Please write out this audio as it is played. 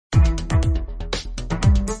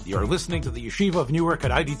You're listening to the Yeshiva of Newark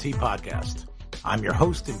at IDT podcast. I'm your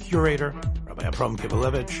host and curator, Rabbi Abram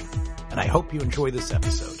Kibalevich, and I hope you enjoy this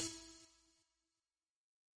episode.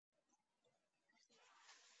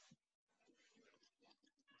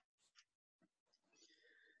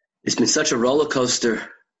 It's been such a roller coaster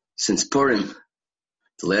since Purim,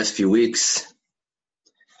 the last few weeks.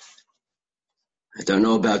 I don't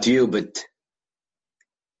know about you, but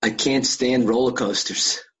I can't stand roller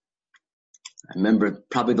coasters. I remember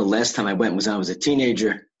probably the last time I went was when I was a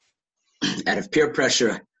teenager. Out of peer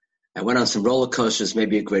pressure, I went on some roller coasters,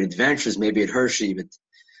 maybe at Great Adventures, maybe at Hershey, but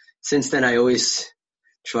since then I always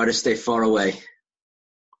try to stay far away.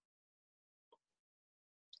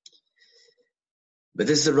 But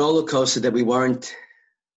this is a roller coaster that we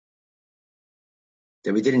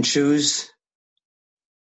didn't choose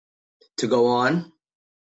to go on.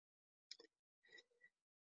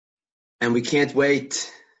 And we can't wait.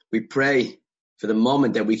 We pray for the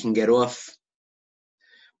moment that we can get off.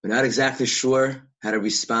 We're not exactly sure how to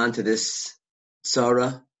respond to this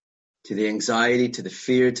tzara, to the anxiety, to the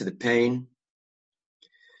fear, to the pain.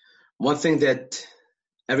 One thing that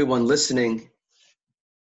everyone listening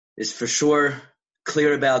is for sure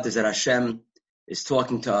clear about is that Hashem is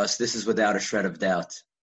talking to us. This is without a shred of doubt.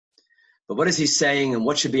 But what is he saying and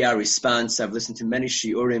what should be our response? I've listened to many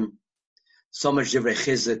shiurim, so much divrei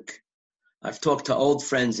chizuk. I've talked to old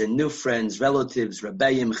friends and new friends, relatives,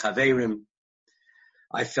 rabbeim, chaverim.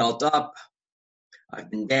 I felt up. I've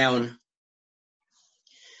been down.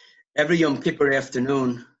 Every Yom Kippur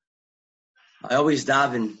afternoon, I always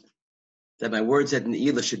daven that my words at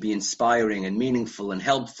Ne'ilah should be inspiring and meaningful and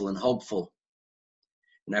helpful and hopeful.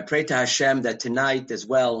 And I pray to Hashem that tonight as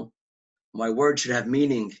well, my words should have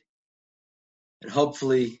meaning and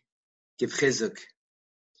hopefully give chizuk.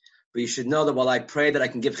 But you should know that while I pray that I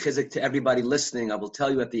can give chizuk to everybody listening, I will tell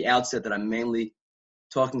you at the outset that I'm mainly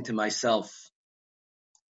talking to myself.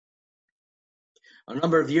 A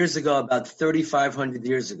number of years ago, about 3,500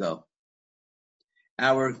 years ago,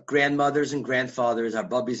 our grandmothers and grandfathers, our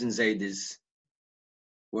babis and zaydis,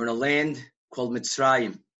 were in a land called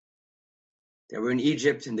Mitzrayim. They were in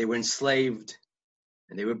Egypt and they were enslaved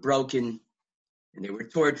and they were broken and they were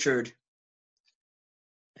tortured.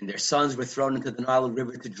 And their sons were thrown into the Nile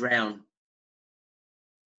River to drown.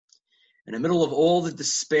 In the middle of all the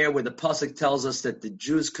despair where the Pasuk tells us that the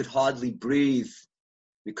Jews could hardly breathe,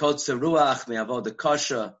 mikotze ruach me'avoda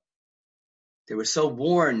kasha, they were so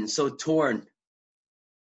worn, so torn.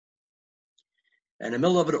 And in the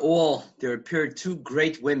middle of it all, there appeared two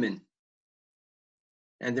great women.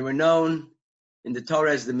 And they were known in the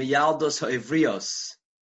Torah as the Miyaldos Ha'ivrios,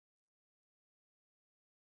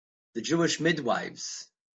 the Jewish midwives.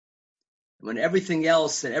 When everything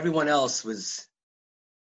else and everyone else was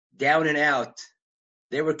down and out,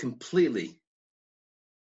 they were completely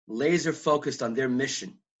laser focused on their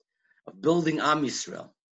mission of building Am Yisrael,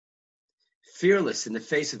 fearless in the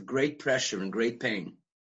face of great pressure and great pain.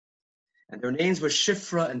 And their names were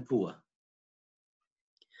Shifra and Pua.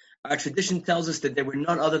 Our tradition tells us that they were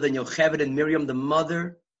none other than Yocheved and Miriam, the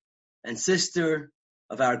mother and sister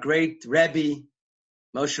of our great Rebbe,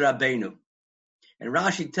 Moshe Rabbeinu. And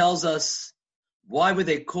Rashi tells us why were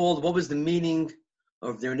they called, what was the meaning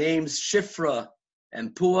of their names, Shifra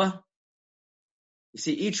and Pua. You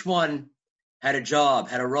see, each one had a job,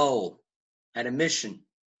 had a role, had a mission.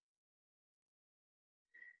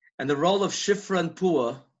 And the role of Shifra and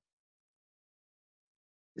Pua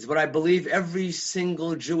is what I believe every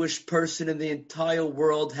single Jewish person in the entire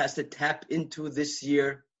world has to tap into this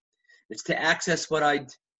year. It's to access what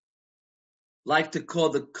I'd like to call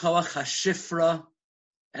the Koach HaShifra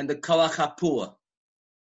and the Koach HaPua.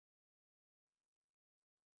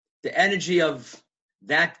 The energy of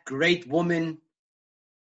that great woman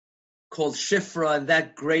called Shifra and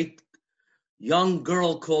that great young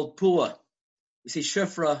girl called Pua. You see,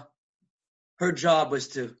 Shifra, her job was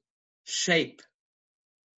to shape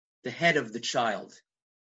the head of the child.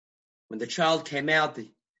 When the child came out, the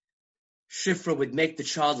Shifra would make the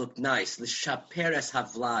child look nice. L'shaper es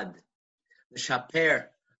havlad. L'shaper,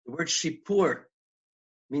 the word shipur,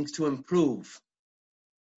 means to improve.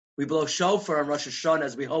 We blow shofar on Rosh Hashanah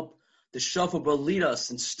as we hope the shofar will lead us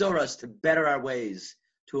and stir us to better our ways,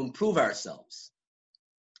 to improve ourselves.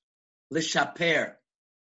 L'shaper,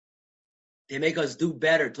 they make us do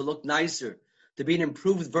better, to look nicer, to be an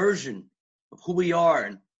improved version of who we are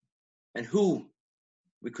and who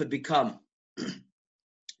we could become.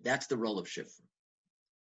 That's the role of Shifra.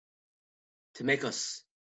 To make us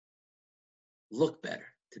look better,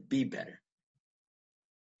 to be better.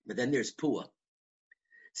 But then there's Pua.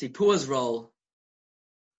 See, Pua's role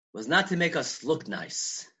was not to make us look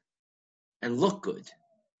nice and look good,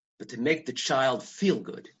 but to make the child feel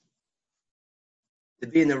good, to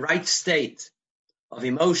be in the right state of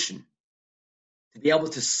emotion, to be able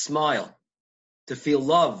to smile, to feel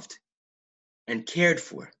loved and cared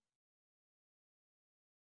for.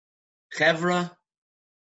 Chevra,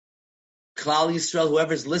 Klal Yisrael,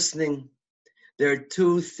 whoever's listening, there are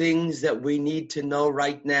two things that we need to know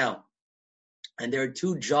right now. And there are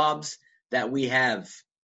two jobs that we have.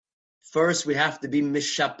 First, we have to be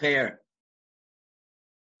mishaper.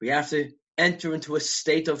 We have to enter into a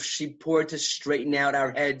state of shipur, to straighten out our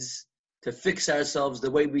heads, to fix ourselves the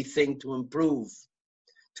way we think, to improve,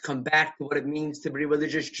 to come back to what it means to be a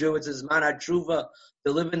religious Jew. It's a zman hatshuva,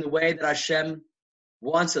 to live in the way that Hashem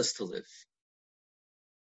wants us to live.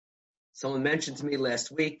 Someone mentioned to me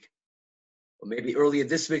last week, or maybe earlier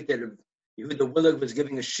this week, that Yehuda Willig was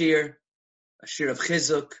giving a shir of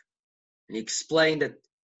chizuk, and he explained that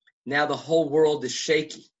now the whole world is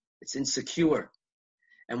shaky. It's insecure.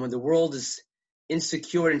 And when the world is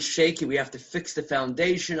insecure and shaky, we have to fix the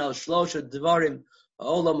foundation. Al shlosha devarim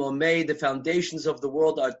olam omei. The foundations of the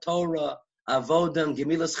world are Torah, Avodam,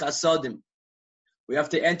 Gemilas Chasadim. We have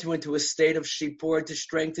to enter into a state of shipur, to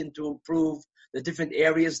strengthen, to improve the different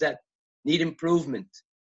areas that need improvement.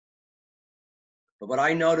 But what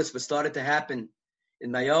I noticed, what started to happen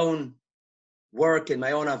in my own work, in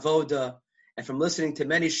my own avoda, and from listening to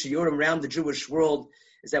many shiurim around the Jewish world,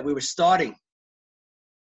 is that we were starting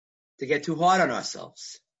to get too hard on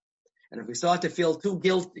ourselves. And if we start to feel too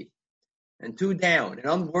guilty and too down and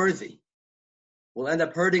unworthy, we'll end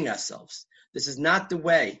up hurting ourselves. This is not the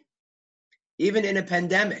way. Even in a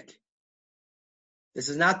pandemic, this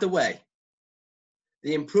is not the way.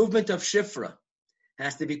 The improvement of Shifra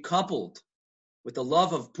has to be coupled with the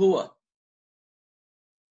love of Puah.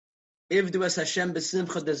 Ivdu es Hashem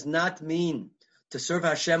b'simcha does not mean to serve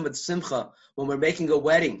Hashem with simcha when we're making a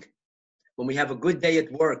wedding, when we have a good day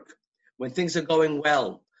at work, when things are going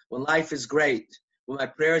well, when life is great, when my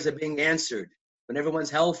prayers are being answered, when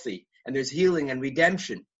everyone's healthy and there's healing and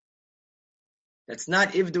redemption. That's not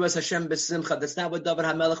Ivdu es Hashem b'simcha. That's not what David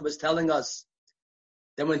HaMelech was telling us.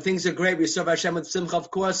 Then when things are great, we serve Hashem with simcha,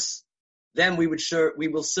 of course. Then we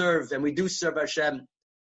will serve, and we do serve Hashem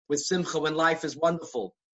with simcha when life is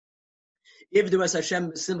wonderful. Ivdu es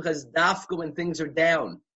Hashem b'simcha is dafka when things are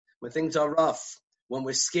down, when things are rough, when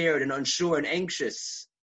we're scared and unsure and anxious.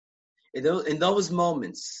 In those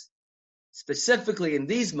moments, specifically in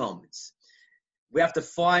these moments, we have to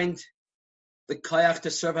find the kayach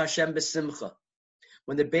to serve Hashem b'simcha.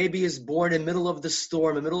 When the baby is born in the middle of the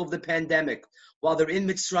storm, in the middle of the pandemic, while they're in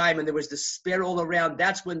Mitzrayim and there was despair all around,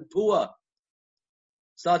 that's when Puah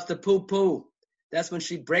starts to poo-poo. That's when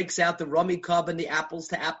she breaks out the Rummy Cub and the Apples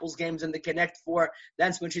to Apples games and the Connect Four.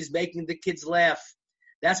 That's when she's making the kids laugh.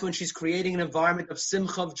 That's when she's creating an environment of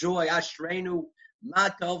simcha, of joy. Ashreinu,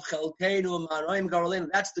 Matov, Chelkeinu, Maroim, Garolenu.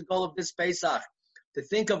 That's the goal of this Pesach. To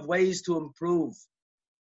think of ways to improve.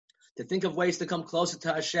 To think of ways to come closer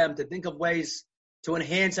to Hashem. To think of ways to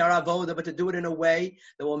enhance our avoda, but to do it in a way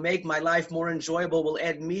that will make my life more enjoyable, will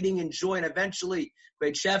add meaning and joy, and eventually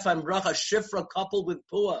great shefa and bracha, shifra coupled with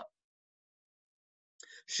puah.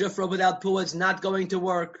 Shifra without puah is not going to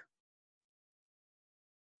work.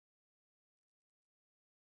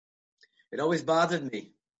 It always bothered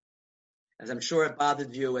me, as I'm sure it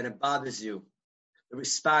bothered you and it bothers you, the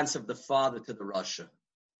response of the father to the Rasha.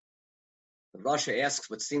 The Rasha asks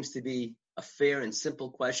what seems to be a fair and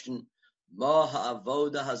simple question. Ma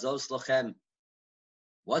ha'avoda hazos lachem.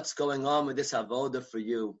 What's going on with this avoda for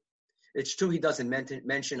you? It's true he doesn't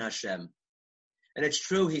mention Hashem. And it's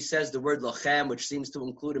true he says the word lachem, which seems to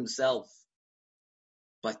include himself.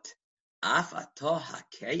 But af atoh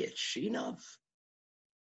hakeyet shinav.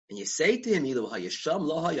 And you say to him, Ilu hayasham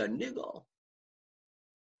lo hayanigal.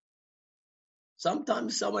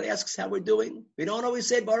 Sometimes someone asks how we're doing. We don't always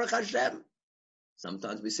say Baruch Hashem.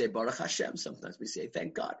 Sometimes we say Baruch Hashem. Sometimes we say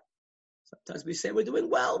thank God. Sometimes we say we're doing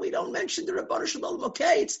well. We don't mention the Rabbanu Shalom.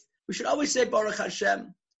 Okay, we should always say Baruch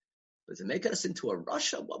Hashem. But to make us into a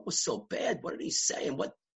Rasha, what was so bad? What did he say? And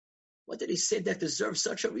what did he say that deserves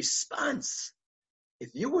such a response?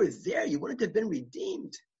 If you were there, you wouldn't have been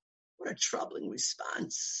redeemed. What a troubling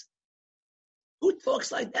response. Who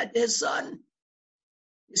talks like that to his son?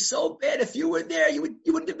 You're so bad. If you were there, you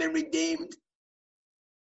wouldn't have been redeemed.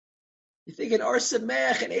 You think in Or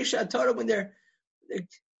Sameach and Esha Torah when they're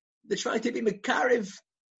trying to be Mekarev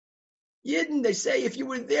Yidden, they say if you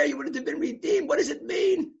were there, you wouldn't have been redeemed. What does it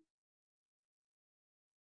mean?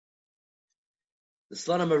 The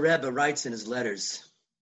Slonim Rebbe writes in his letters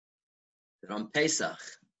that on Pesach,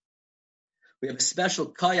 we have a special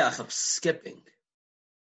koyach of skipping,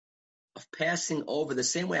 of passing over the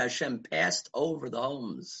same way Hashem passed over the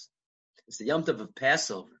homes It's the Yom Tov of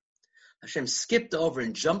Passover. Hashem skipped over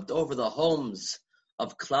and jumped over the homes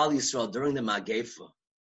of Klal Yisrael during the Magefa.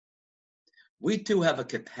 We too have a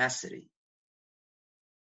capacity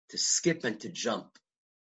to skip and to jump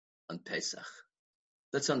on Pesach.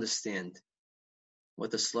 Let's understand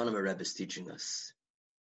what the Slonim Rebbe is teaching us.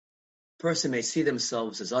 A person may see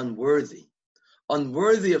themselves as unworthy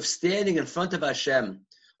of standing in front of Hashem,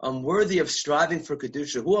 unworthy of striving for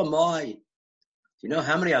Kedusha. Who am I? Do you know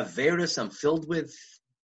how many Averos I'm filled with?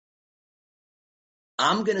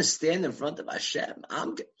 I'm going to stand in front of Hashem.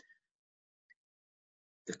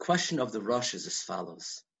 The question of the Rosh is as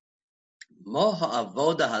follows. Moha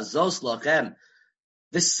avoda hazos lachem.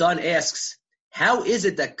 This son asks, how is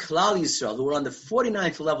it that Klal Yisrael, who are on the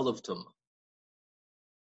 49th level of Tumah,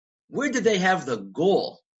 where did they have the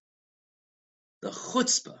gall, the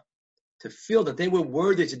chutzpah, to feel that they were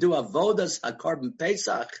worthy to do avodas hakorban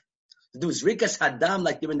Pesach, to do zrikas hadam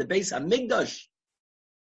like they're in the Beis Hamikdash?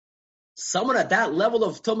 Someone at that level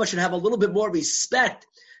of Tumah should have a little bit more respect.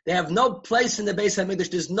 They have no place in the Beis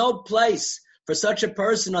Hamikdash. There's no place for such a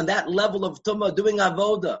person on that level of Tumah doing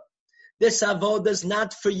avodah. This avodah is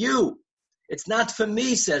not for you. It's not for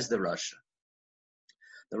me, says the Rasha.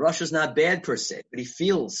 The Rasha is not bad per se, but he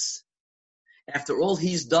feels, after all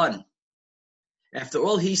he's done, after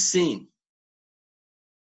all he's seen,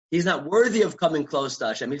 he's not worthy of coming close to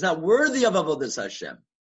Hashem. He's not worthy of avodas Hashem.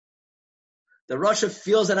 The Rasha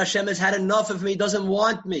feels that Hashem has had enough of me. He doesn't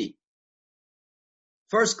want me.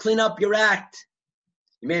 First, clean up your act.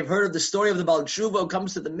 You may have heard of the story of the Baal Tshuva who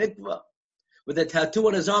comes to the mikveh with a tattoo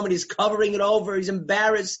on his arm and he's covering it over. He's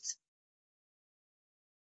embarrassed.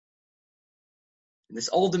 And this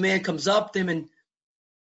older man comes up to him and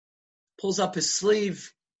pulls up his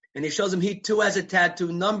sleeve and he shows him he too has a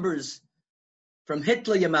tattoo, numbers from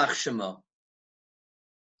Hitler Yamach Shemo.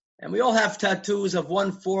 And we all have tattoos of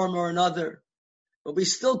one form or another, but we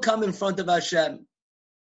still come in front of Hashem.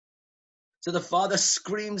 So the father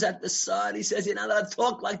screams at the son. He says, you're not allowed to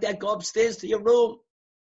talk like that. Go upstairs to your room.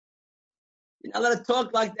 You're not allowed to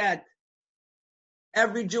talk like that.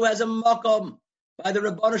 Every Jew has a makom. By the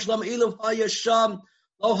Rabbanu Shalom, Ilu Hayasham,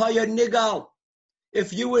 Lo Hayanigal.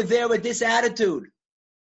 If you were there with this attitude,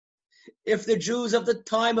 if the Jews of the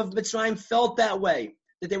time of Mitzrayim felt that way,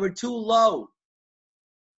 that they were too low,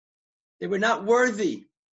 they were not worthy,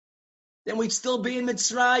 then we'd still be in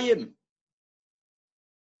Mitzrayim. It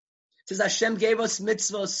says Hashem gave us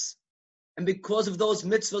mitzvahs, and because of those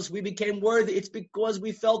mitzvahs we became worthy. It's because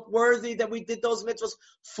we felt worthy that we did those mitzvahs.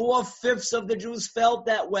 4/5 of the Jews felt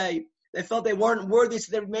that way. They felt they weren't worthy,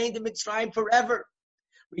 so they remained in Mitzrayim forever.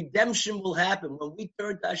 Redemption will happen when we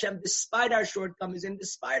turn to Hashem despite our shortcomings and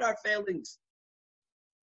despite our failings.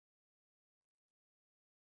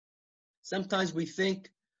 Sometimes we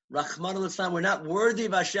think, Rahman al-Islam, we're not worthy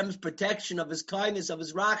of Hashem's protection, of His kindness, of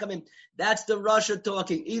His rachamim. That's the Rasha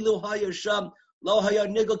talking. Ilu hayasham, lo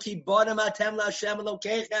hayarnigel ki bonam atem la'Hashem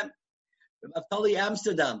elokechem. Naftali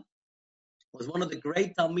Amsterdam was one of the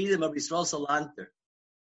great Talmidim of Yisrael Salanter.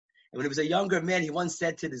 And when he was a younger man, he once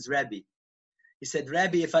said to his Rebbe, he said,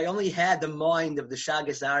 Rebbe, if I only had the mind of the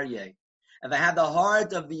Shagas Aryeh, if I had the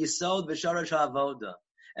heart of the Yisod V'Sharash HaAvoda,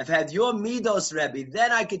 if I had your Midos, Rebbe,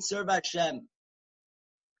 then I could serve Hashem.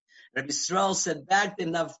 Rabbi Yisrael said back to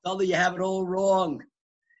him, Naftali, you have it all wrong.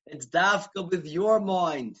 It's dafka with your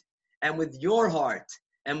mind and with your heart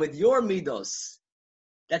and with your Midos.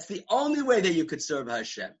 That's the only way that you could serve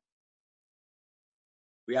Hashem.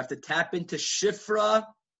 We have to tap into Shifra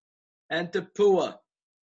and to Pua.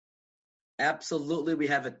 Absolutely,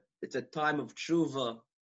 it's a time of tshuva.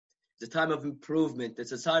 It's a time of improvement.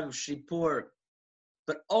 It's a time of shipur.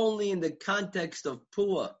 But only in the context of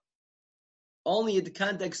Pua. Only in the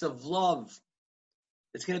context of love.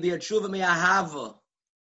 It's going to be a tshuva me'ahava.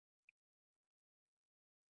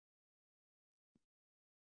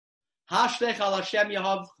 Hashlech al Hashem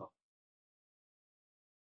Yehavcha.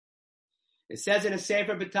 It says in a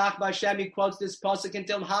Sefer B'tach B'Hashem, he quotes this pasuk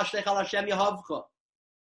until Hashlech al Hashem Yehavcha.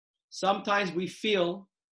 Sometimes we feel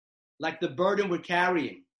like the burden we're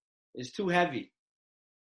carrying is too heavy,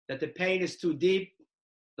 that the pain is too deep,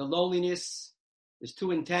 the loneliness is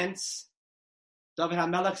too intense. David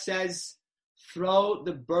HaMelech says, throw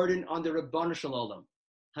the burden on the Rabbanu Shalom.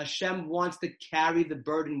 Hashem wants to carry the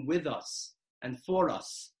burden with us and for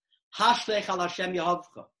us. Hashlech al Hashem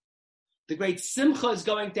Yehavcha. The great simcha is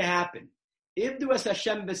going to happen. Ivdu es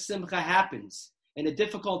Hashem b'simcha happens in a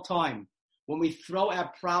difficult time when we throw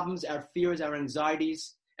our problems, our fears, our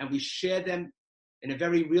anxieties, and we share them in a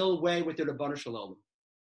very real way with the Rabbanu Shalom.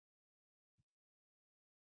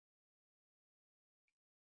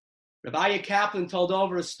 Rabbi Kaplan told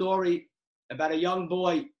over a story about a young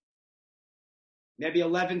boy maybe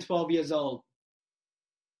 11, 12 years old,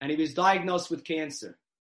 and he was diagnosed with cancer.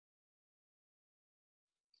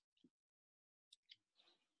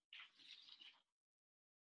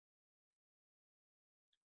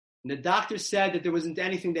 And the doctor said that there wasn't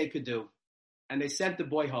anything they could do, and they sent the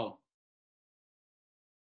boy home.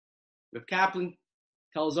 Rav Kaplan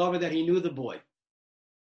tells over that he knew the boy.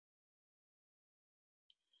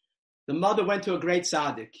 The mother went to a great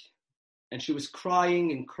tzaddik, and she was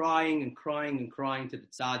crying and crying and crying and crying to the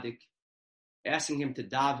tzaddik, asking him to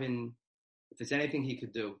daven if there's anything he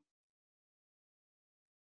could do.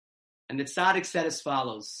 And the tzaddik said as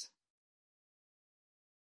follows: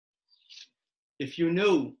 if you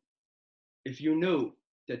knew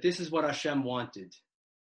that this is what Hashem wanted,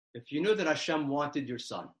 if you knew that Hashem wanted your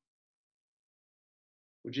son,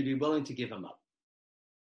 would you be willing to give him up?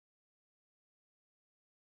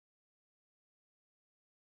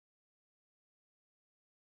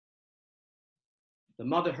 The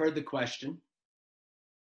mother heard the question.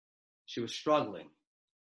 She was struggling.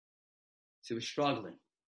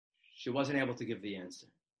 She wasn't able to give the answer.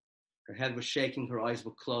 Her head was shaking. Her eyes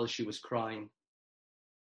were closed. She was crying.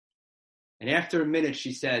 And after a minute,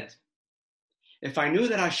 she said, if I knew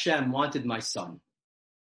that Hashem wanted my son,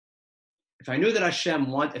 if I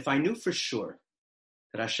knew for sure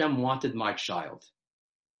that Hashem wanted my child,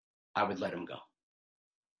 I would let him go.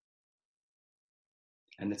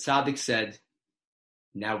 And the tzaddik said,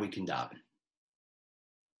 now we can daven.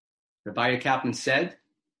 Rabbi Kaplan said,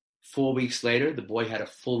 4 weeks later, the boy had a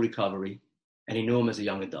full recovery, and he knew him as a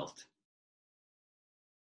young adult.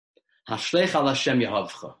 Hashlech al Hashem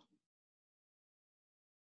Yehavcha.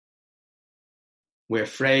 We're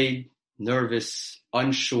afraid, nervous,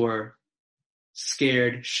 unsure,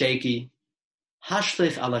 scared, shaky.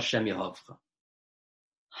 Hashlech al Hashem Yehavcha.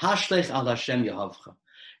 Hashlech al Hashem Yehavcha.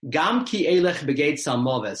 Gam ki elech begeit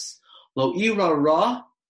salmoves. Lo ira ra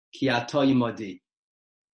ki ato imodi.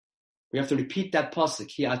 We have to repeat that pasuk.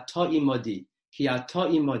 Ki ato imodi. Ki ato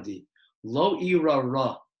imodi. Lo ira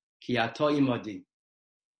ra ki ato imodi.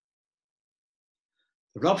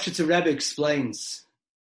 Rav Shitzer Rebbe explains,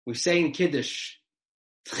 we say in Kiddush,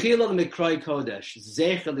 Tchila l'mikroi kodesh,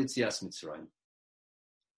 zecher l'tzias Mitzrayim.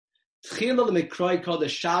 Tchila l'mikroi kodesh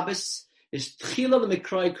Shabbos is Tchila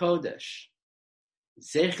l'mikroi kodesh,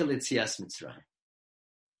 zecher l'tzias Mitzrayim.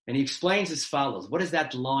 And he explains as follows. What does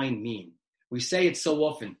that line mean? We say it so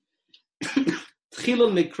often. Tchila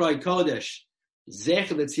l'mikroi kodesh,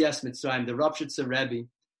 zecher l'tzias Mitzrayim. The Rav Shitzer Rebbe,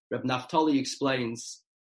 Reb Naftali explains,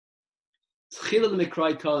 Tchila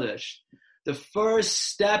l'mikroi kodesh, the first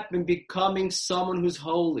step in becoming someone who's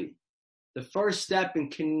holy, the first step in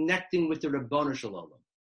connecting with the Ribono Shel Olam,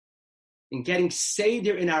 in getting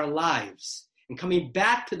Seder in our lives, and coming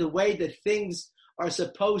back to the way that things are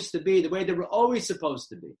supposed to be, the way they were always supposed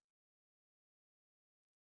to be.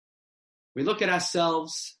 We look at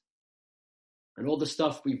ourselves and all the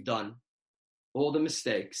stuff we've done, all the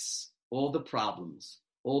mistakes, all the problems,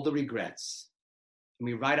 all the regrets, and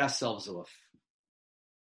we write ourselves off.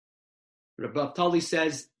 Rabbi Tali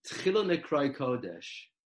says, Tchila Mikroi Kodesh,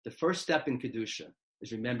 the first step in Kedusha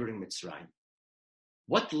is remembering Mitzrayim.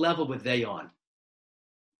 What level were they on?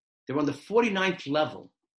 They were on the 49th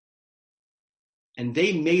level. And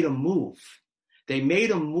they made a move. They made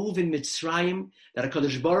a move in Mitzrayim that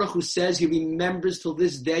HaKadosh Baruch Hu says he remembers till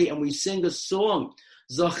this day, and we sing a song,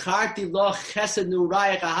 Zocharti lo chesed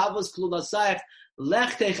nurayach ahavos klulasayach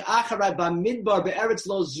lechtech acharai bamidbar be'eretz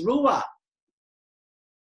lo zruah.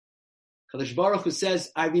 Kadosh Baruch Hu says,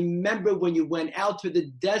 I remember when you went out to the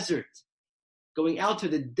desert, going out to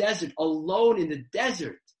the desert, alone in the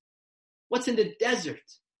desert. What's in the desert?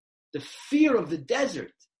 The fear of the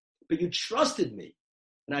desert. But you trusted me.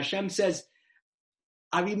 And Hashem says,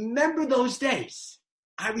 I remember those days.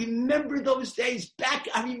 I remember those days back.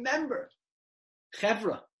 I remember.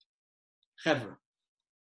 Chevra.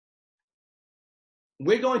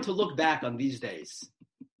 We're going to look back on these days.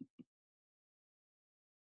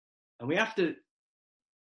 And we have to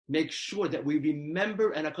make sure that we remember,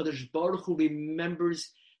 and HaKadosh Baruch Hu remembers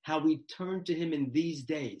how we turn to him in these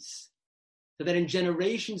days. So that in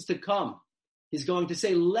generations to come, he's going to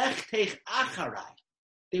say, Lech teich acharai.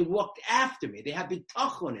 They walked after me. They have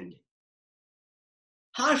bitachon in me.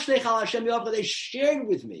 Hashlech al Hashem Yehavcha. They shared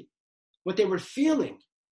with me what they were feeling.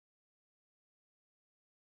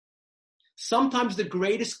 Sometimes the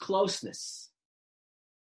greatest closeness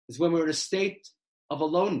is when we're in a state of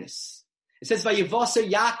aloneness. It says, Vayivasa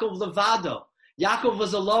Yaakov levado. Yaakov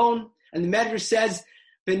was alone, and the Medrash says,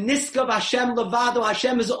 V'niskav Hashem levado.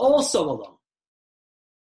 Hashem is also alone.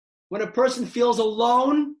 When a person feels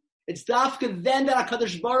alone, it's dafka then that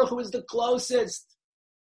HaKadosh Baruch Hu is the closest.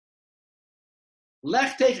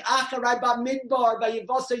 Lech teich acharai bamidbar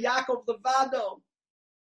vayivasa Yaakov levado.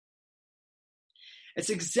 It's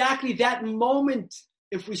exactly that moment.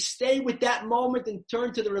 If we stay with that moment and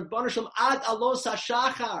turn to the Ribono Shel Olam ad alos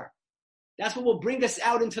hashachar, that's what will bring us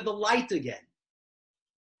out into the light again.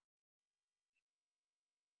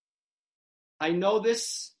 I know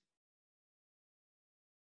this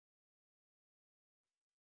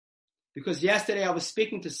because yesterday I was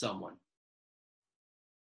speaking to someone.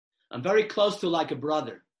 I'm very close to like a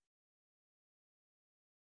brother.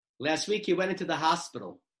 Last week he went into the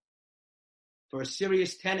hospital for a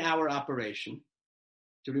serious 10-hour operation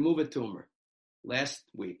to remove a tumor. Last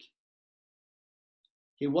week.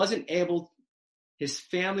 He wasn't able, his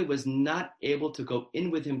family was not able to go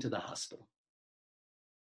in with him to the hospital.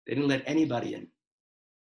 They didn't let anybody in.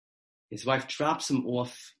 His wife drops him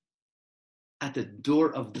off at the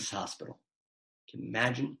door of this hospital. Can you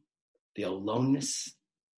imagine the aloneness?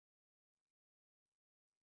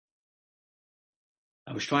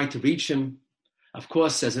 I was trying to reach him. Of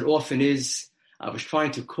course, as it often is, I was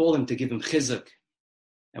trying to call him to give him chizuk.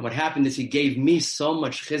 And what happened is he gave me so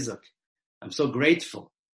much chizuk. I'm so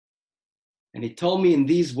grateful. And he told me in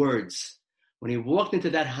these words, when he walked into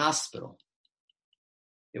that hospital,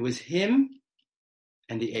 it was him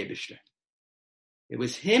and the Eibishter. It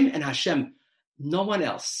was him and Hashem, no one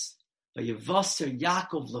else. Vayevaser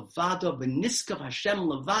Yaakov levado, v'niskav Hashem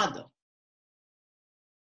levado.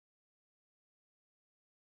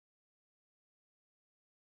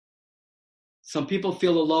 Some people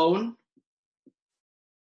feel alone.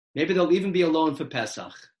 Maybe they'll even be alone for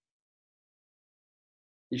Pesach.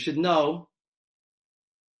 You should know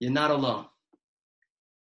you're not alone.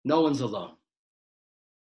 No one's alone.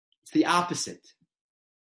 It's the opposite.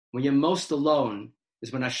 When you're most alone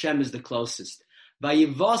is when Hashem is the closest.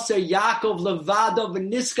 Vayivaser Yaakov levado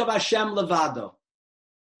v'niskav Hashem levado.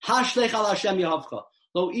 Hashlech al Hashem Yehovcha.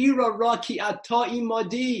 Lo ira ra ki ata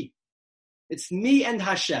imadi. It's me and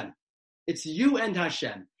Hashem. It's you and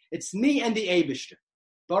Hashem. It's me and the Eibishter.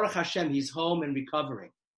 Baruch Hashem, he's home and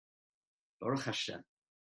recovering. Baruch Hashem.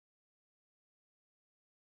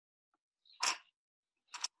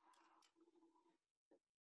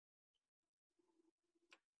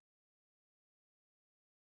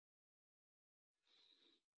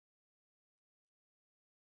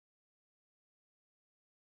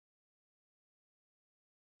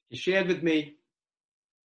 He shared with me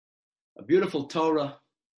a beautiful Torah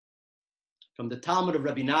from the Talmud of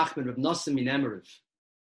Rabbi Nachman, Reb Nosson min Emeriv,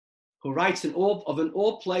 who writes in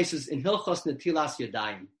all places in Hilchos Netilas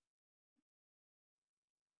Yadayim.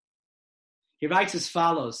 He writes as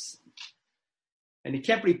follows, and he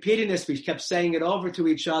kept repeating this, we kept saying it over to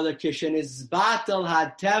each other, Kishen is batel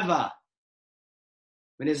ha-teva,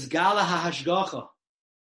 when is gala ha-hashgocha,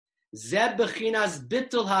 zeb bechinas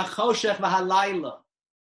bitul ha-choshech va-halayla.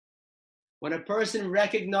 When a person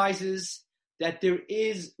recognizes that there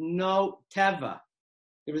is no teva,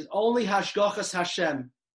 there is only hashgochas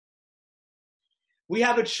Hashem. We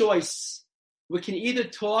have a choice. We can either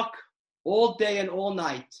talk all day and all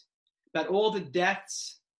night about all the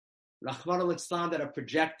deaths, Rachmana litzlan, that are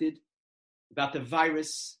projected, about the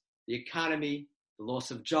virus, the economy, the loss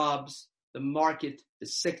of jobs, the market, the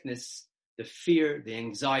sickness, the fear, the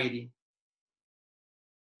anxiety.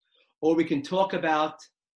 Or we can talk about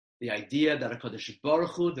the idea that HaKadosh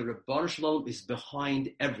Baruch Hu, the Ribono Shel Olam, is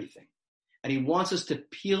behind everything. And he wants us to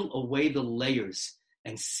peel away the layers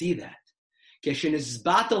and see that. Keshen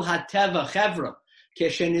izbatel hateva, chevra.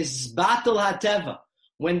 Keshen izbatel hateva.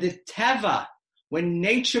 When the teva, when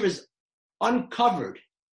nature is uncovered,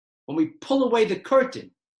 when we pull away the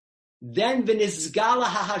curtain, then v'nizgala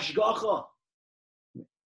hahashgacha.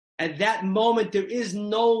 At that moment, there is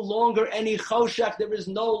no longer any choshech, there is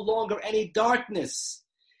no longer any darkness.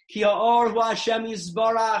 Ki ha'or hu Hashem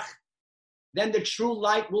yizbarach. Then the true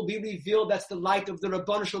light will be revealed. That's the light of the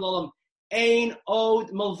Ribono Shel Olam. Ein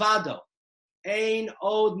od milvado. Ein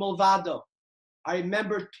od milvado. I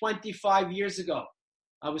remember 25 years ago,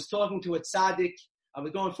 I was talking to a tzaddik. I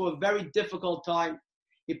was going for a very difficult time.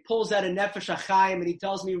 He pulls out a Nefesh HaChaim and he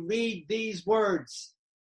tells me, read these words.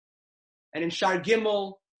 And in Shar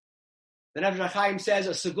Gimel, the Nefesh HaChaim says,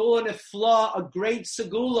 a segula nefla, a great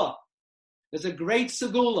segula. There's a great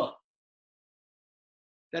segula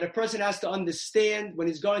that a person has to understand when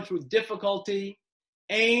he's going through difficulty.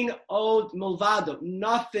 Ein od milvado.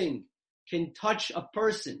 Nothing can touch a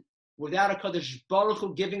person without a Kadosh Baruch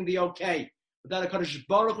Hu giving the okay. Without a Kadosh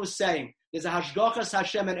Baruch Hu saying, there's a hashgachas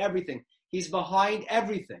Hashem in everything. He's behind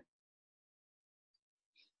everything.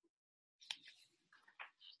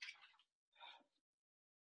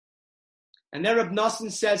 And then Reb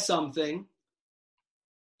Nosson said something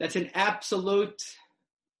That's an absolute,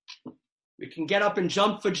 we can get up and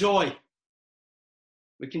jump for joy.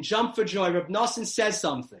 We can jump for joy. Reb Nosson says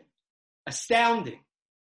something astounding.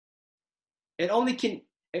 We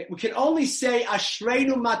can only say,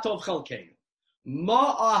 Ashreinu matov chalkeinu.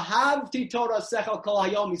 Ma ahavti Torah sechel kol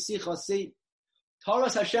hayom isichasi.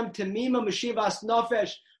 Torah Hashem temima meshivas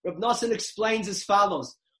nofesh. Reb Nosson explains as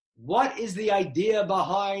follows. What is the idea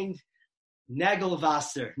behind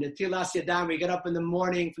Negelwasser, Netilas Yadam? We get up in the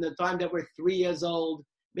morning from the time that we're 3 years old,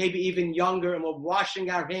 maybe even younger, and we're washing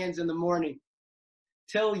our hands in the morning.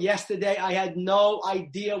 Till yesterday, I had no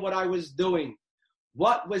idea what I was doing.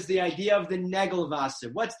 What was the idea of the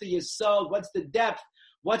Negelwasser? What's the Yesod? What's the depth?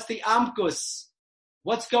 What's the Amkus?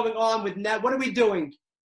 What's going on with what are we doing?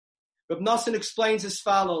 Reb Nosson explains as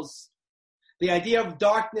follows. The idea of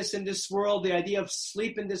darkness in this world, the idea of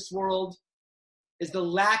sleep in this world, is the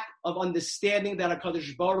lack of understanding that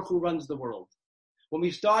HaKadosh Baruch Hu runs the world. When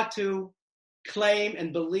we start to claim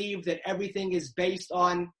and believe that everything is based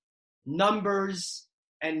on numbers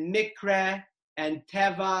and mikra and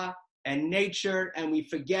teva and nature, and we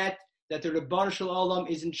forget that the Ribono Shel Olam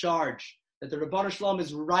is in charge, that the Ribono Shel Olam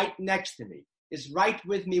is right next to me, is right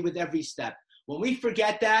with me with every step. When we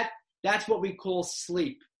forget that, that's what we call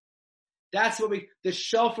sleep. That's what the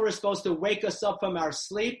shofar is supposed to wake us up from our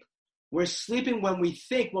sleep. We're sleeping when we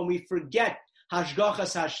think, when we forget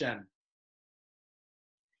Hashgachas Hashem.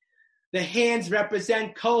 The hands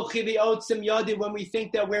represent Kol Chivi Otzim Yodi when we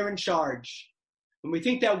think that we're in charge. When we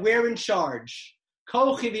think that we're in charge.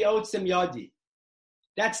 Kol Chivi Otzim Yodi.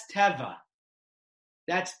 That's Teva.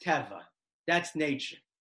 That's Teva. That's nature.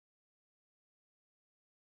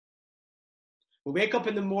 We wake up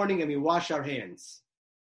in the morning and we wash our hands.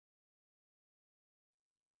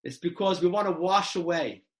 It's because we want to wash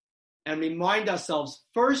away and remind ourselves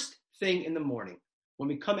first thing in the morning, when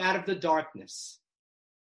we come out of the darkness,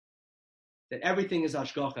 that everything is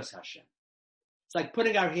Hashgachas Hashem. It's like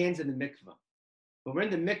putting our hands in the mikveh. When we're in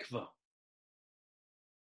the mikveh,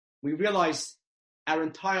 we realize our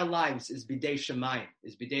entire lives is bidei Shemayim,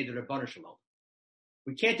 is bidei the Ribono Shel Olam.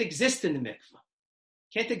 We can't exist in the mikveh.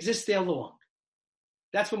 Can't exist there long.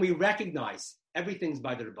 That's when we recognize everything's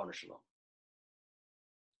by the Ribono Shel Olam.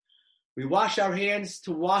 We wash our hands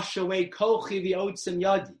to wash away kol chivi otzim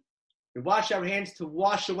yadi. We wash our hands to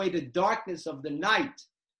wash away the darkness of the night.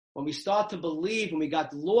 When we start to believe, when we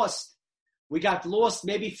got lost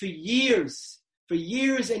maybe for years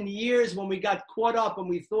and years, when we got caught up and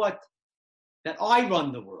we thought that I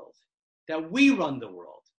run the world, that we run the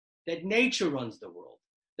world, that nature runs the world,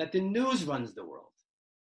 that the news runs the world.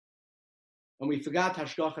 And we forgot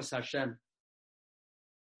Hashgachas Hashem.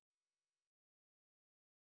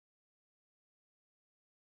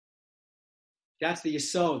 That's the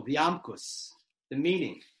yesod, the amkus, the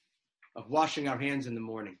meaning of washing our hands in the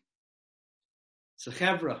morning. So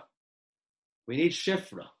chevra, we need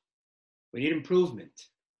shifra, we need improvement,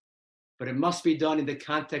 but it must be done in the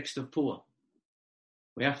context of puah.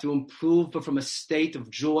 We have to improve, but from a state of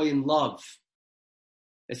joy and love.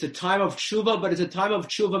 It's a time of tshuva, but it's a time of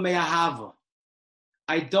tshuva me'ahava.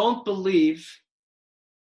 I don't believe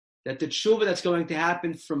that the tshuva that's going to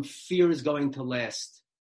happen from fear is going to last.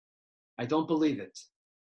 I don't believe it.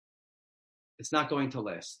 It's not going to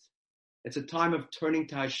last. It's a time of turning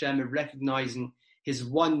to Hashem and recognizing His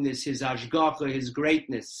oneness, His hashgacha, His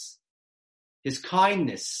greatness, His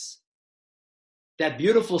kindness. That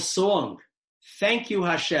beautiful song, Thank You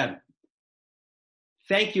Hashem.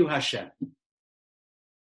 Thank you Hashem.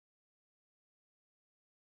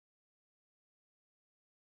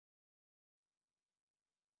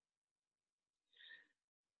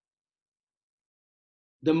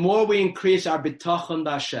 The more we increase our bitachon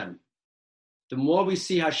b'Hashem, the more we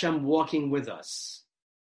see Hashem walking with us,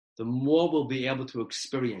 the more we'll be able to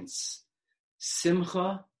experience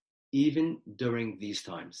simcha even during these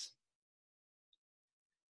times.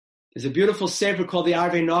 There's a beautiful sefer called the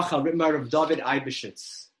Arvei Nachal, written by Rav David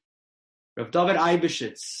Eibeshitz. Rav David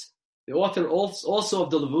Eibeshitz, the author also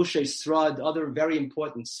of the Levushay Srad, other very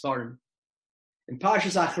important svarim. In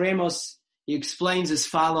Parshas Achremos, he explains as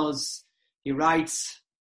follows. He writes,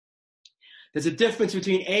 there's a difference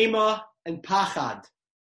between Ema and Pachad.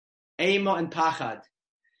 Ema and Pachad.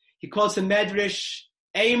 He calls the Medrash,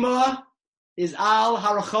 Ema is al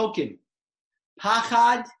harachokim.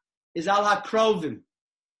 Pachad is al hakrovim.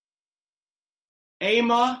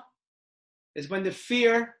 Ema is when the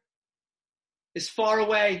fear is far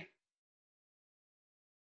away.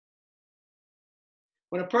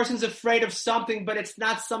 When a person's afraid of something, but it's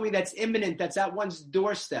not something that's imminent, that's at one's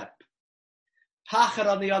doorstep. Pachad,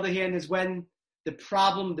 on the other hand, is when the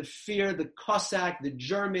problem, the fear, the Cossack, the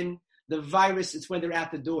German, the virus, it's when they're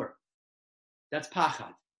at the door. That's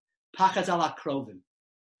pachad. Pachad ala krovim.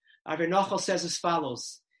 Rabbi Nochal says as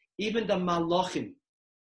follows, even the malachim,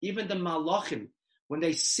 when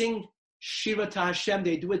they sing Shira to Hashem,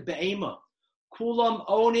 they do it be'ema. Kulam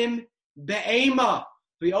onim be'ema.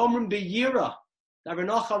 V'omrim be'yira. Rabbi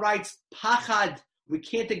Nochal writes, pachad, we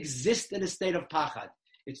can't exist in a state of pachad.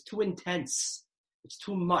 It's too intense. It's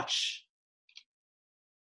too much.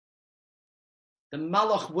 The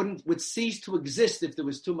malach would cease to exist if there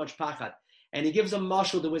was too much pachad. And he gives a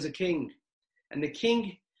mashal, there was a king. And the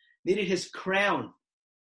king needed his crown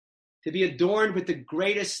to be adorned with the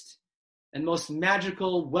greatest and most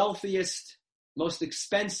magical, wealthiest, most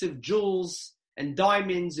expensive jewels and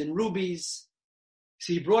diamonds and rubies.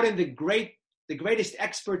 So he brought in the greatest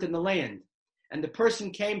expert in the land. And the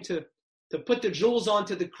person came to put the jewels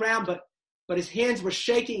onto the crown, but his hands were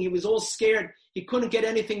shaking. He was all scared. He couldn't get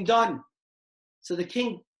anything done. So the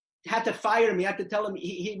king had to fire him. He had to tell him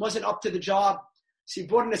he wasn't up to the job. So he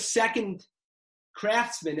brought in a second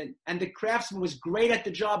craftsman, and the craftsman was great at the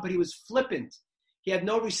job, but he was flippant. He had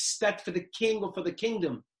no respect for the king or for the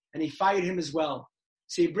kingdom, and he fired him as well.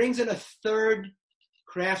 So he brings in a third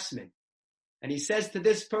craftsman, and he says to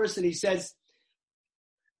this person, he says,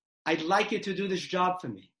 I'd like you to do this job for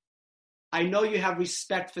me. I know you have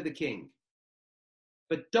respect for the king,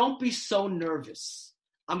 but don't be so nervous.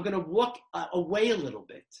 I'm going to walk away a little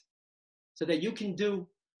bit so that you can do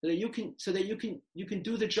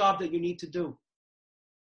the job that you need to do.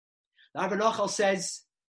 Rabbi Nochal says,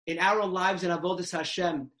 in our lives in Avodas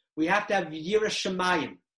Hashem, we have to have Yira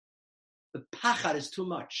Shemayim. The pachad is too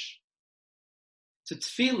much. To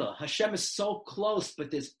tefillah, Hashem is so close,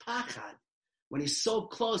 but there's pachad. When he's so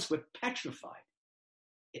close, we're petrified.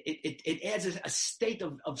 It adds a state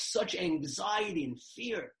of such anxiety and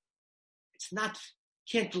fear.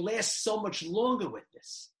 Can't last so much longer with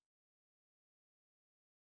this.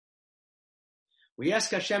 We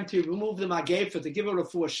ask Hashem to remove the magefa, to give a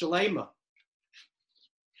refuah shalema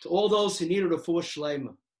to all those who need a refuah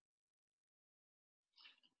shalema.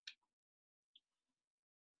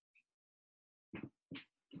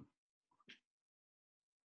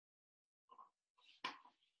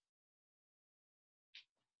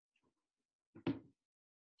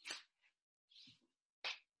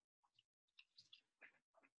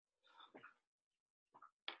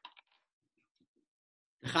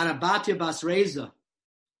 Chanabatya bas Reza,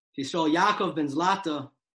 Yisrael Yaakov ben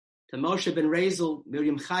Zlata, to Moshe ben Rezel,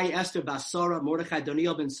 Miriam Chai Esther bas Sora, Mordechai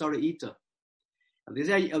Doniel ben Sora Ita,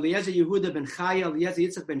 Eliezer Yehuda ben Chaya, Eliezer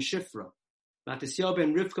Yitzchak ben Shifra, Matisyahu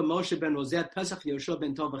ben Rivka, Moshe ben Rosette, Pesach Yehoshua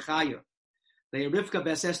ben Tov Chaya, Leah Rivka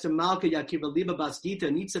bas Esther Malka, Yakiva Liba bas Gita,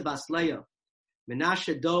 Nitza bas Leah,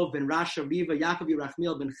 Menashe Dov ben Rasha Riva, Yaakov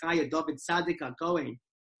Yerachmiel ben Chaya, David Tzadik HaKohen,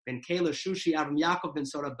 ben Kela Shushi, Avram Yaakov ben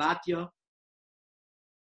Sora Batya,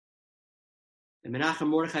 and Menachem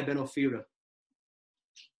Mordechai ben Ophira.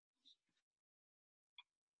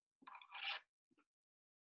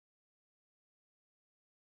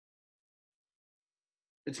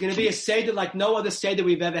 It's going to be a Seder like no other Seder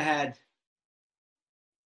we've ever had.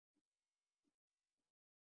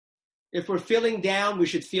 If we're feeling down, we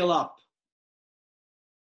should feel up.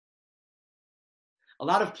 A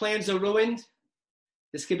lot of plans are ruined.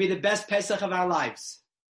 This could be the best Pesach of our lives.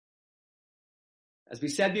 As we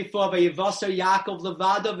said before, Vayivasar Yaakov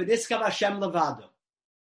Levado, V'niskav Hashem Levado.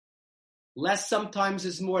 Less sometimes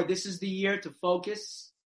is more. This is the year to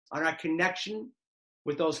focus on our connection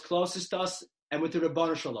with those closest to us and with the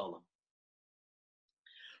Ribono Shel Olam.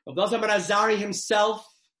 Rav Elazar ben Azari himself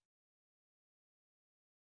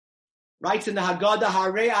writes in the Haggadah,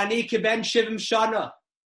 Harei ani kiben shivim shana.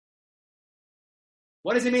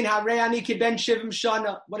 What does it mean, Harei ani kiben shivim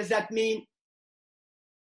shana? What does that mean?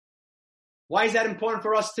 Why is that important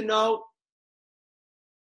for us to know?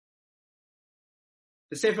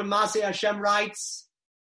 The Sefer Masei Hashem writes,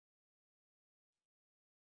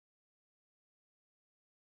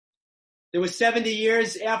 there were 70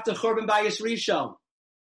 years after Churban Bayis Rishon.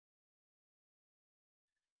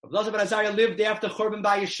 Rav Elazar ben Azariah lived after Churban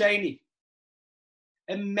Bayis Sheni.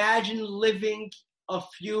 Imagine living a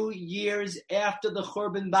few years after the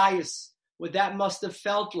Churban Bayis, what that must have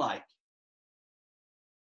felt like.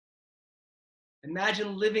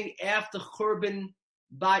 Imagine living after Churban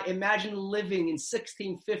Bayis. Imagine living in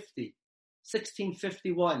 1650,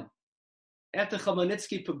 1651, after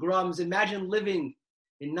Chmielnicki pogroms. Imagine living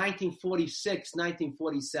in 1946,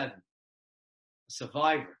 1947. A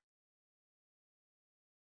survivor.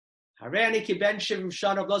 Harei kiben shivim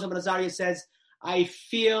shana. Rav Elazar ben Azariah says, I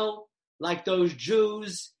feel like those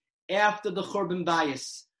Jews after the Churban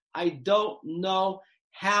Bayis. I don't know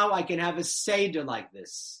how I can have a Seder like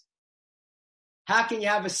this. How can you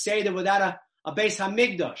have a Seder without a Beis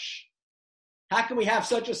Hamikdash? How can we have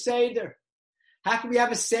such a Seder? How can we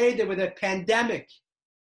have a Seder with a pandemic?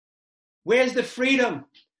 Where's the freedom?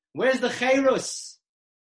 Where's the Chayrus?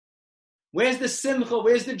 Where's the Simcha?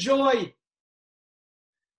 Where's the joy?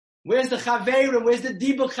 Where's the Chaverim? Where's the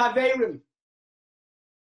Dibuk Chaverim?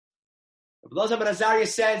 Rabbi Ben Azariah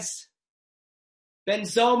says, Ben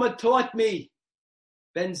Zoma taught me.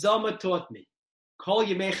 Ben Zoma taught me. Kol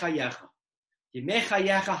Yemei Chayecha. Yemei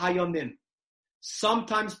Chayecha Hayomim.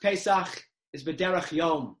 Sometimes Pesach is B'derech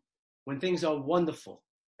Yom, when things are wonderful,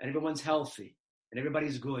 and everyone's healthy, and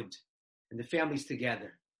everybody's good, and the family's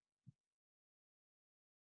together.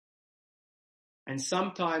 And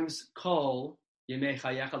sometimes Kol Yemei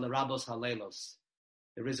Chayecha L'Rabos Halelos.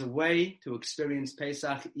 There is a way to experience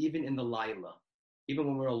Pesach even in the Laila, even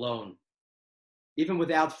when we're alone, even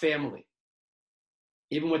without family,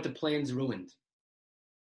 even with the plans ruined.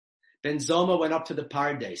 Ben Zoma went up to the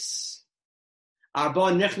Pardes.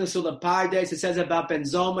 Arba nichnasu lePardes. It says about Ben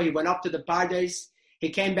Zoma, he went up to the Pardes. He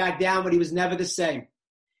came back down, but he was never the same.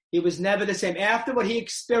 He was never the same. After what he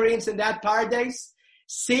experienced in that Pardes,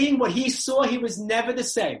 seeing what he saw, he was never the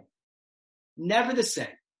same. Never the same.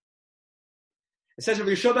 It says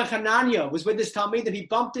Rabbi Yeshua ben Hanania was with his Talmud and he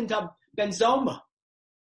bumped into Ben Zoma.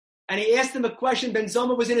 And he asked him a question. Ben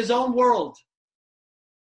Zoma was in his own world.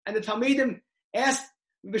 And the Talmidim asked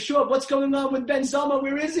Rabbi Yeshua, what's going on with Ben Zoma?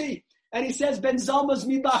 Where is he? And he says, Ben Zoma's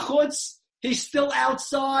mibachutz. He's still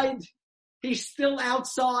outside. He's still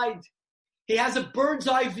outside. He has a bird's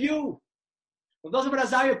eye view. Rabbi Ben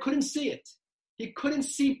Azariah couldn't see it. He couldn't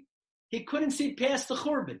see past the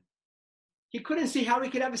Churban. He couldn't see how he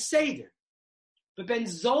could have a Seder. But Ben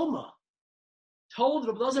Zoma told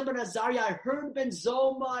Rabbi Ben Azariah, I heard Ben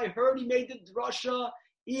Zoma, I heard he made the drasha.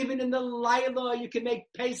 Even in the Laila, you can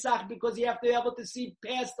make Pesach because you have to be able to see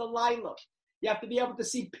past the Laila. You have to be able to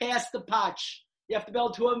see past the patch. You have to be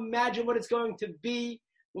able to imagine what it's going to be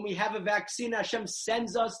when we have a vaccine. Hashem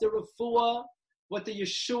sends us the refuah, what the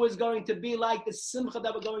Yeshua is going to be like, the simcha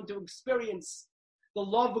that we're going to experience, the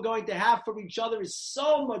love we're going to have for each other is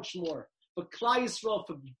so much more for Klal Yisrael,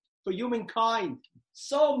 for humankind,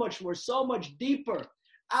 so much more, so much deeper.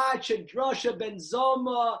 Achad drasha Ben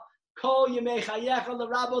Zoma, Kol Yemei Chayecha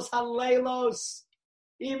L'Rabos Haleilos.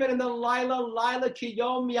 Even in the Laila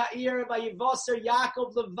Kiyom Yair Vayivoser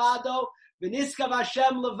Yaakov Levado V'Niskav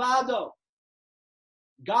Hashem Levado.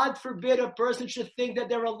 God forbid a person should think that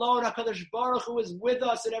they're alone. HaKadosh Baruch Hu is with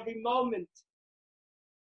us at every moment.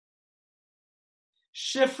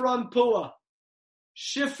 Shifra Pua.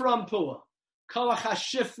 Shifra Pua. Koach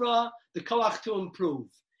HaShifra, the Koach to improve.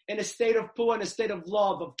 In a state of Pua, in a state of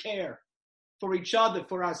love, of care. For each other,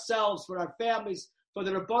 for ourselves, for our families, for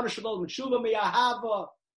the Rabbanu Shalom, Tshuva Miyahava.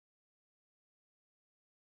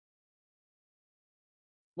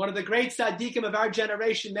 One of the great tzaddikim of our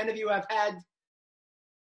generation, many of you have had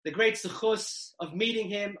the great zechus of meeting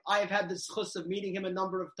him. I have had the zechus of meeting him a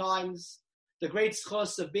number of times. The great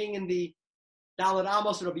zechus of being in the Dalet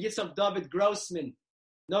Amos, Rabbi Yitzchak David Grossman,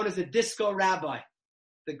 known as the disco rabbi.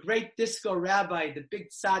 The great disco rabbi, the big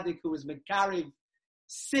tzaddik who was Mekariv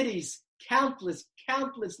cities, countless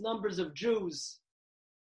numbers of Jews.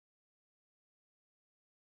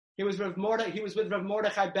 He was with Rav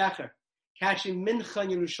Mordechai Becher, catching Mincha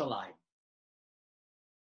in Yerushalayim.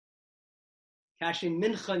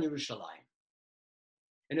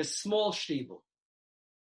 In a small shtibel.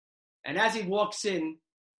 And as he walks in,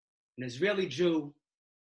 an Israeli Jew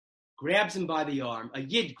grabs him by the arm. A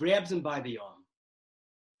Yid grabs him by the arm.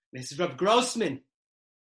 And he says, Rav Grossman,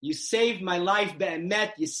 you saved my life,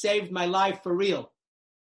 be'emet, you saved my life for real.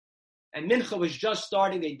 And Mincha was just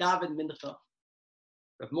starting, they davened Mincha.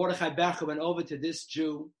 Rav Mordechai Becher went over to this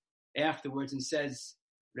Jew afterwards and says,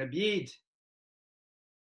 Reb Yid,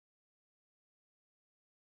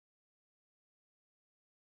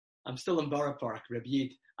 I'm still in Borough Park, Reb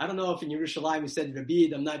Yid. I don't know if in Yerushalayim he said Reb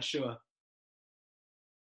Yid, I'm not sure.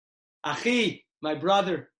 Achi, my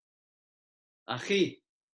brother. Achi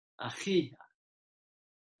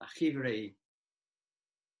v'rei.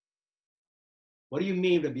 What do you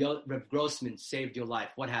mean Reb Grossman saved your life?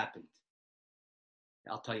 What happened?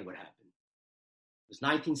 I'll tell you what happened. It was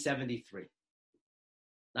 1973.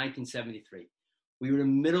 1973. We were in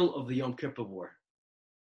the middle of the Yom Kippur War.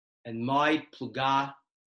 And my pluga,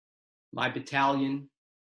 my battalion,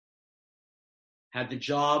 had the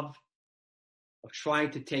job of trying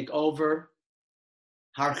to take over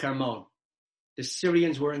Har Hermon. The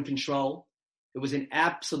Syrians were in control. It was an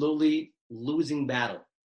absolutely losing battle.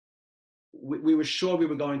 We were sure we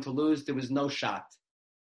were going to lose. There was no shot.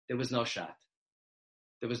 There was no chance.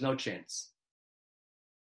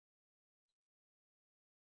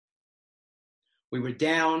 We were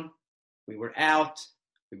down, we were out,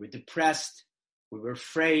 we were depressed, we were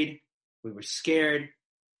afraid, we were scared,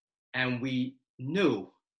 and we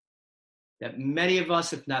knew that many of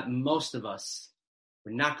us, if not most of us,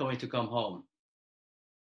 were not going to come home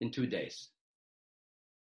in 2 days.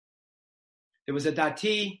 There was a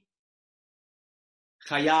Dati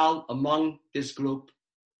Chayal among this group,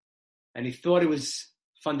 and he thought it was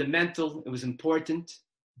fundamental, it was important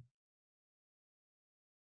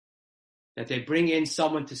that they bring in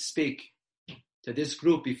someone to speak to this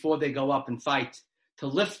group before they go up and fight, to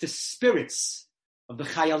lift the spirits of the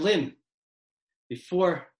Chayalim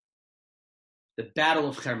before the Battle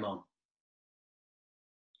of Hermon.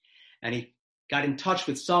 And he got in touch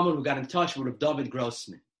with someone who got in touch with David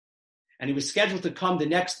Grossman. And he was scheduled to come the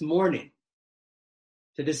next morning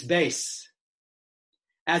to this base.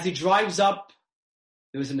 As he drives up,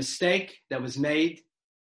 there was a mistake that was made,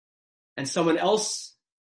 and someone else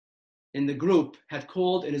in the group had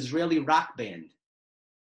called an Israeli rock band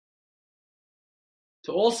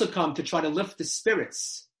to also come to try to lift the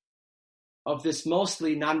spirits of this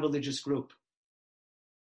mostly non-religious group.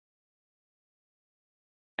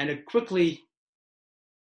 And it quickly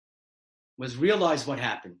was realized what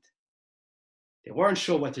happened. They weren't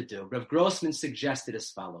sure what to do. Rav Grossman suggested as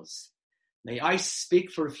follows: may I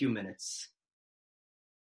speak for a few minutes?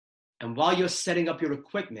 And while you're setting up your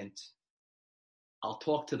equipment, I'll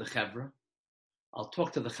talk to the Chevra, I'll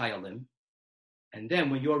talk to the Chayalim, and then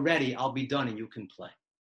when you're ready, I'll be done and you can play.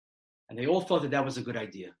 And they all thought that that was a good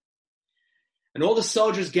idea. And all the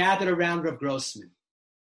soldiers gathered around Rav Grossman.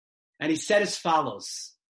 And he said as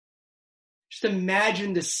follows: just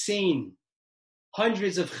imagine the scene.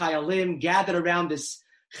 Hundreds of Chayalim gathered around this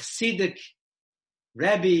Chassidic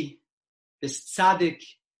Rebbe, this Tzaddik,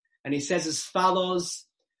 and he says as follows: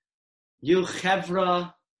 you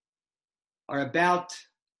Chevra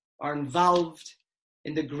are involved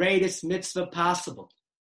in the greatest mitzvah possible.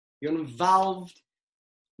 You're involved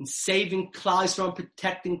in saving Klal Yisrael,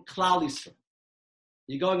 protecting Klal Yisrael.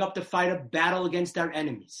 You're going up to fight a battle against our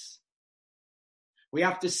enemies. We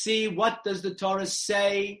have to see, what does the Torah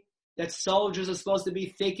say that soldiers are supposed to be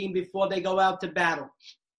thinking before they go out to battle. It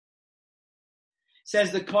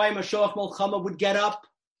says the Kohen Mashiach Molchama would get up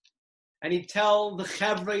and he'd tell the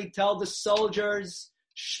Chevra, he'd tell the soldiers,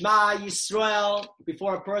 Shema Yisrael.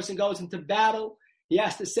 Before a person goes into battle, he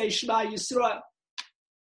has to say Shema Yisrael.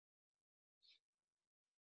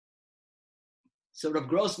 So Rav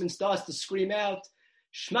Grossman starts to scream out,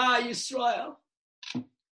 Shema Yisrael.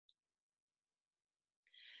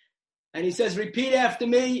 And he says, repeat after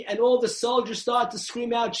me. And all the soldiers start to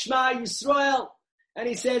scream out, Shema Yisrael. And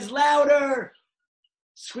he says, louder.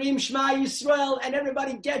 Scream Shema Yisrael. And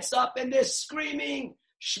everybody gets up and they're screaming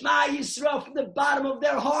Shema Yisrael from the bottom of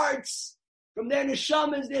their hearts. From their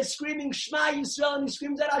neshamas, they're screaming Shema Yisrael. And he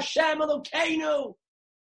screams out, Hashem Elokeinu.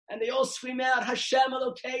 And they all scream out, Hashem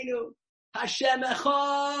Elokeinu. Hashem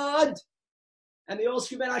Echad. And they all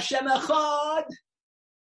scream out, Hashem Echad.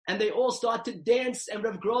 And they all start to dance, and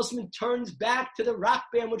Rav Grossman turns back to the rock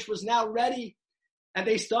band, which was now ready, and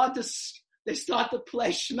they start to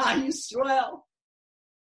play Shema Yisrael,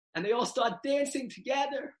 and they all start dancing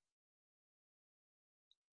together.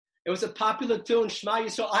 It was a popular tune, Shema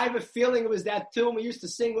Yisrael. I have a feeling it was that tune we used to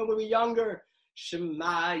sing when we were younger.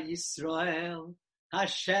 Shema Yisrael,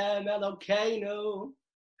 Hashem Elokeinu,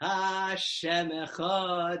 Hashem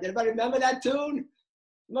Echad. Anybody remember that tune?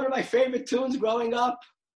 One of my favorite tunes growing up.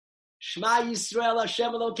 Shema Yisrael,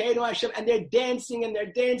 Hashem Elokeinu, Hashem, and they're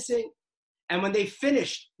dancing. And when they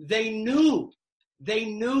finished, they knew.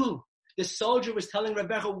 The soldier was telling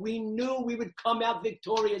Rebecca, we knew we would come out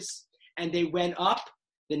victorious. And they went up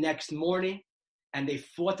the next morning and they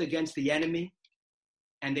fought against the enemy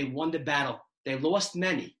and they won the battle. They lost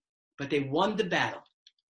many, but they won the battle.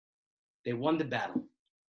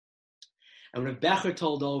 And Rebecca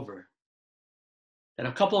told over. And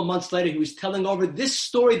a couple of months later, he was telling over this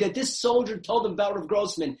story that this soldier told him about Rav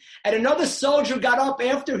Grossman. And another soldier got up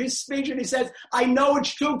after his speech and he says, I know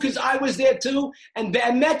it's true because I was there too. And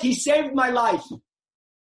Be'emet, he saved my life.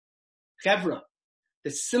 Chevra, the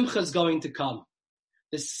simcha is going to come.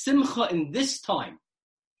 The simcha in this time,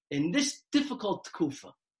 in this difficult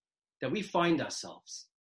kufa that we find ourselves,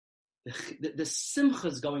 the simcha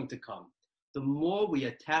is going to come. The more we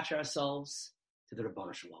attach ourselves to the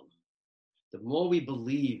Rabbanu Shalom. The more we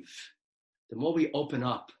believe, the more we open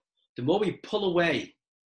up, the more we pull away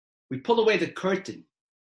the curtain.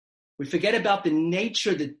 We forget about the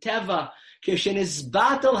nature, the teva.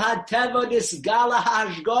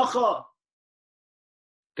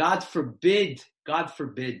 God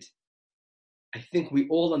forbid. I think we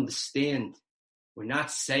all understand. We're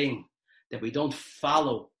not saying that we don't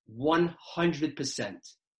follow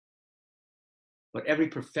 100%. What every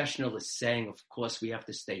professional is saying, of course, we have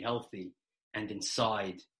to stay healthy and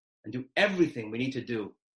inside and do everything we need to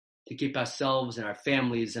do to keep ourselves and our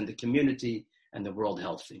families and the community and the world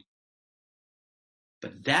healthy.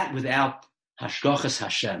 But that without Hashgachas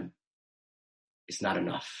Hashem is not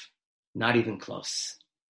enough, not even close.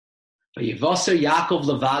 Vayivaser Yaakov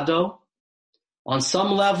Levado, on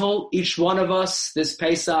some level, each one of us this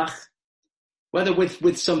Pesach, whether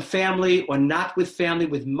with some family or not with family,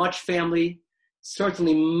 with much family,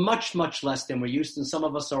 certainly much, much less than we're used to, and some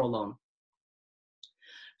of us are alone.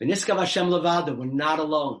 V'niskav Hashem Levado, we're not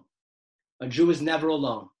alone. A Jew is never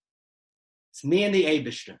alone. It's me and the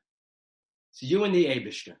Eibishter. It's you and the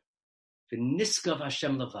Eibishter. V'niskav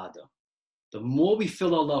Hashem Levado. The more we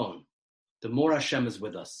feel alone, the more Hashem is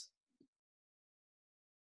with us.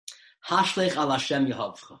 Hashlech al Hashem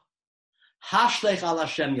Yehavcha. Hashlech al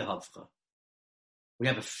Hashem Yehavcha. We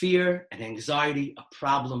have a fear, an anxiety, a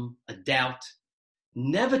problem, a doubt.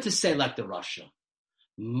 Never to say like the Rasha.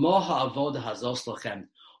 Moha avoda hazos lachem.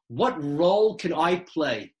 What role can I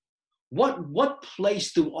play? What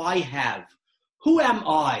place do I have? Who am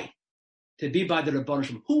I to be by the Rebbeinu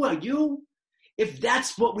Shem? Who are you? If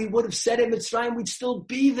that's what we would have said in Mitzrayim, we'd still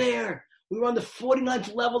be there. We were on the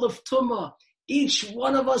 49th level of Tumah. Each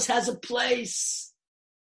one of us has a place.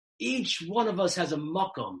 Each one of us has a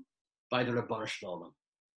makom by the Rebbeinu Shalom.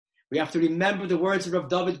 We have to remember the words of Rav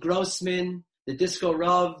David Grossman, the disco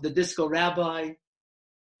Rav, the disco Rabbi,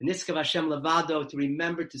 the Niskav Hashem Levado, to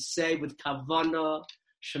remember to say with Kavana,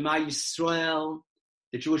 Shema Yisrael,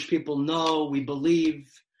 the Jewish people know, we believe,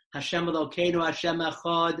 Hashem Elokeinu, Hashem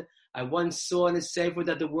Echad. I once saw in a sefer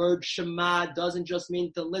that the word Shema doesn't just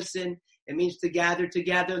mean to listen, it means to gather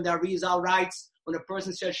together. And the Arizal writes, when a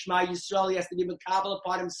person says Shema Yisrael, he has to be mekabel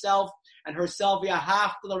upon himself and herself,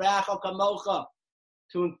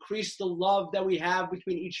 to increase the love that we have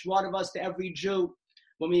between each one of us to every Jew.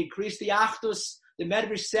 When we increase the Achdus, the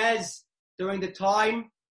Medrash says, during the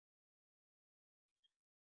time,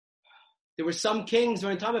 there were some kings,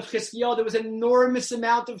 during the time of Chizkiyahu, there was an enormous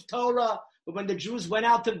amount of Torah. But when the Jews went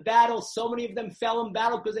out to battle, so many of them fell in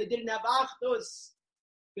battle because they didn't have Achdus.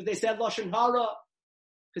 Because they said Lashon Hara.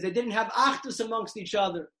 Because they didn't have Achdus amongst each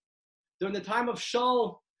other. During the time of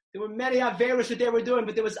Shaul, there were many Averos that they were doing,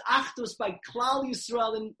 but there was Achdus by Klal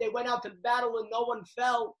Yisrael, and they went out to battle and no one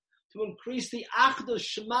fell. To increase the Achdus,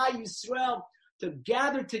 Shema Yisrael, to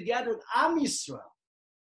gather together Am Yisrael.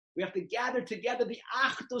 We have to gather together the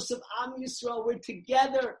Achdus of Am Yisrael. We're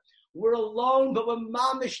together. We're alone, but we're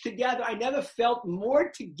mamish together. I never felt more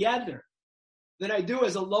together than I do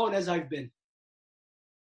as alone as I've been.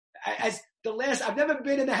 I've never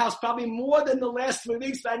been in the house probably more than the last 3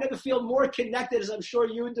 weeks, but I never feel more connected as I'm sure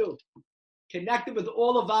you do. Connected with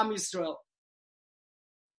all of Am Yisrael.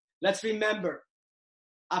 Let's remember,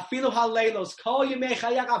 Afilu Haleilos, Kol Yemei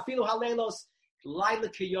Chayak Afilu Haleilos, Laila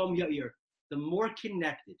Kiyom Yair. The more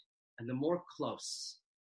connected and the more close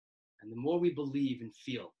and the more we believe and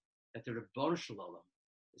feel that the Rebbeinu Shalom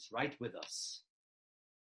is right with us,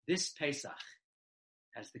 this Pesach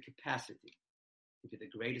has the capacity to be the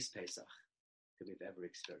greatest Pesach that we've ever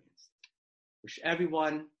experienced. Wish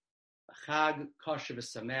everyone a Chag Kosher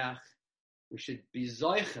v'Sameach. We should be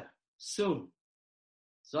Zoicha soon,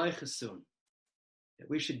 that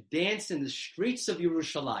we should dance in the streets of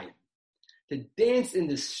Yerushalayim, to dance in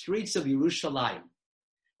the streets of Yerushalayim,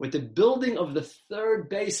 with the building of the third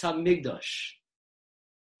Beis HaMikdash.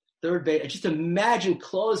 Third Beis. Just imagine,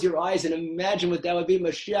 close your eyes and imagine what that would be.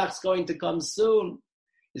 Mashiach's going to come soon.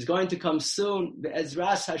 He's going to come soon. The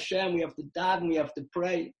Ezras Hashem, we have to daven, we have to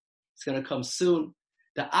pray. It's going to come soon.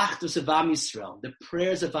 The Achdus of Am Yisrael, the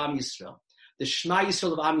prayers of Am Yisrael, the Shema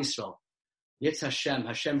Yisrael of Am Yisrael. Yetz Hashem.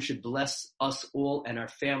 Hashem should bless us all and our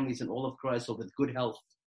families and all of Christ with good health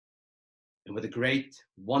and with a great,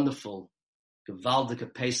 wonderful,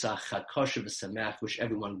 gewaldige Pesach, Chag Kosher v'Sameach. Wish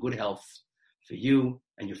everyone good health for you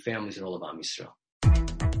and your families and all of Am Yisrael.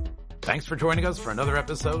 Thanks for joining us for another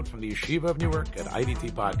episode from the Yeshiva of Newark at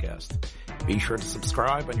IDT Podcast. Be sure to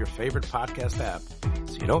subscribe on your favorite podcast app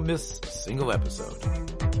so you don't miss a single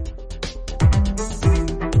episode.